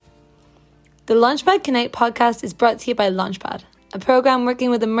The Launchpad Connect podcast is brought to you by Launchpad, a programme working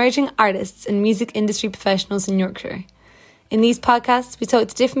with emerging artists and music industry professionals in Yorkshire. In these podcasts, we talk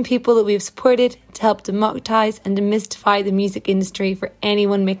to different people that we have supported to help democratise and demystify the music industry for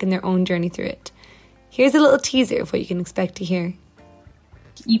anyone making their own journey through it. Here's a little teaser of what you can expect to hear.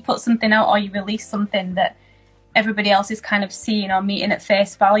 You put something out or you release something that everybody else is kind of seeing or meeting at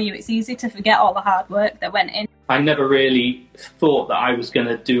face value, it's easy to forget all the hard work that went in. I never really thought that I was going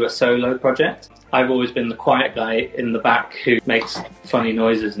to do a solo project. I've always been the quiet guy in the back who makes funny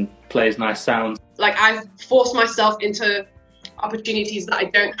noises and plays nice sounds. Like, I've forced myself into opportunities that I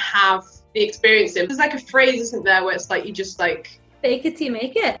don't have the experience in. There's like a phrase, isn't there, where it's like you just like... Fake it till you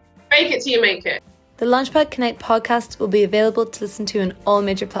make it. Fake it till you make it. The Launchpad Connect podcast will be available to listen to on all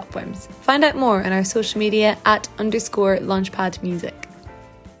major platforms. Find out more on our social media @_Launchpad Music.